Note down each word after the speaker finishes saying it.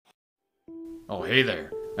Oh, hey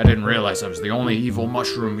there. I didn't realize I was the only evil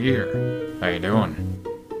mushroom here. How you doing?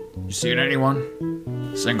 You seen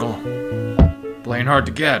anyone? Single? Playing hard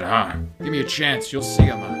to get, huh? Give me a chance, you'll see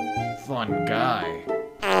I'm a fun guy.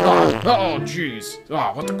 Oh, jeez.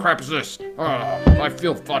 Oh, what the crap is this? Oh, I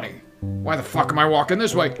feel funny. Why the fuck am I walking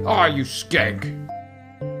this way? Oh, you skank.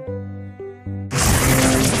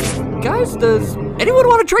 Guys, does anyone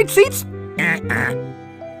want to trade seats?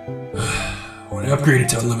 When I upgraded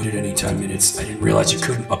to unlimited anytime minutes, I didn't realize you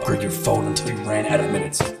couldn't upgrade your phone until you ran out of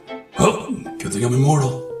minutes. Oh, good thing I'm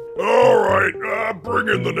immortal. Alright, bring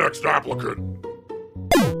in the next applicant.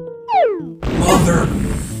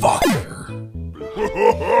 Motherfucker.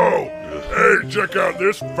 Hey, check out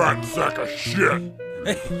this fat sack of shit.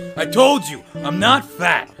 Hey, I told you, I'm not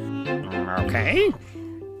fat. Okay.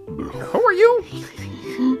 Who are you?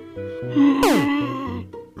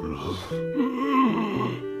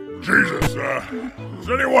 Jesus, does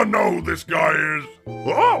anyone know who this guy is?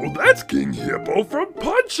 Oh, that's King Hippo from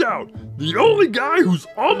Punch-Out! The only guy who's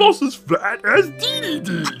almost as fat as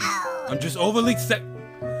DDD! I'm just overly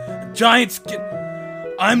giant skin.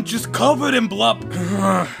 I'm just covered in blub.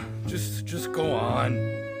 Just go on.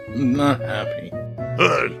 I'm not happy.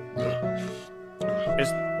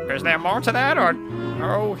 Is there more to that, or...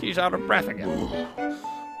 Oh, he's out of breath again.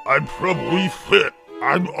 I'm probably fit.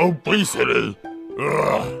 I'm obesity.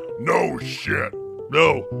 No shit.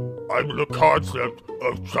 No, I'm the concept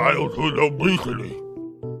of childhood obesity.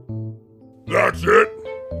 That's it?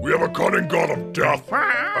 We have a cunning god of death,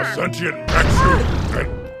 a sentient mexu, and...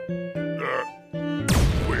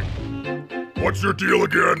 wait. What's your deal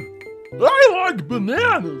again? I like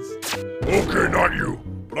bananas! Okay, not you,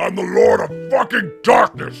 but I'm the Lord of fucking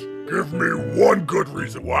Darkness. Give me one good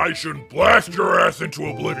reason why I shouldn't blast your ass into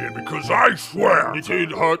oblivion, because I swear...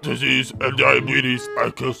 Between heart disease and diabetes, I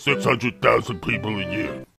kill 600,000 people a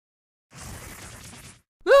year.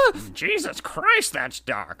 Jesus Christ, that's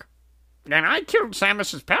dark. And I killed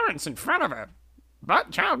Samus's parents in front of her.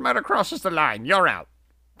 But child murder crosses the line. You're out.